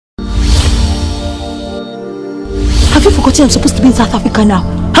Have you forgotten I'm supposed to be in South Africa now?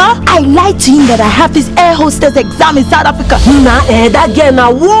 Huh? I lied to him that I have this air hostess exam in South Africa. Nah, that girl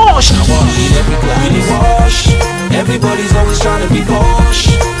now wash. Everybody's always trying to be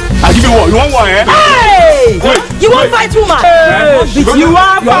posh. I give you one. You want one, eh? Hey! Wait, you want fight, woman? Hey. You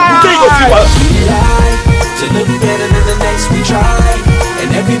want fight? To look better than the next we try.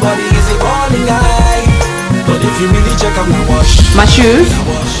 And everybody is a balling guy. But if you really check out my wash. My shoes?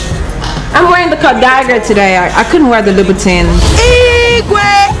 I'm wearing the Geiger today. I couldn't wear the Louboutin. Igwe!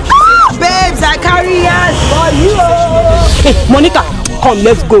 Babes, I carry us for you. Hey, Monica, come,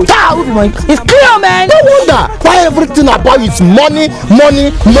 let's go. It's clear, man. No wonder why everything about is money,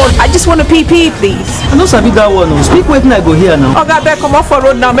 money, money. I just want a PP, please. I know sabi that one. Speak waiting, I go here now. Oh, God, come off for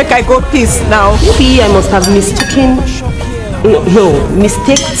road now. Make I go peace now. Maybe I must have mistaken.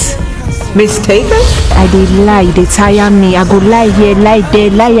 Mistaken? I dey lie, they tire me. I go lie here, lie there,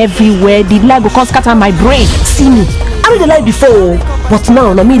 lie everywhere. The lie go come scatter my brain. See me, I know the lie before, but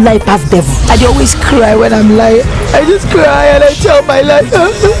now me lie past devil. I dey always cry when I'm lying. I just cry and I tell my lie.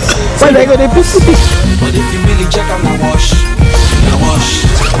 When I go to pick. But if you really check out my wash,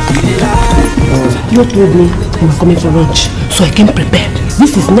 really lie. You told me you were coming for lunch, so I came prepared.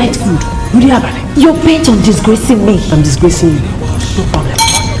 This is night food. Really happening. You're bent on disgracing me. I'm disgracing you. No problem.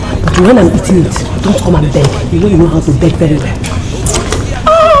 But when I'm eating it, don't come and beg. You know how to beg very well.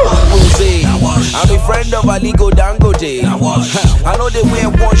 I'm a friend of Aligo Dangote. I know they wear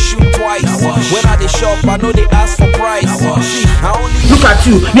one shoe twice. When I they shop, I know they ask for price. Look at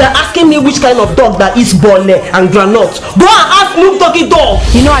you. You are asking me which kind of dog that eats bole and granite. Go and ask Luke Doggy Dog.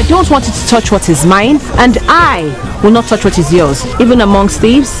 You know, I don't want you to touch what is mine, and I will not touch what is yours. Even amongst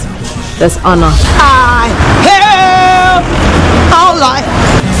thieves, there's honor. I help all life.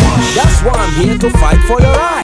 That's why I'm here to fight for your right.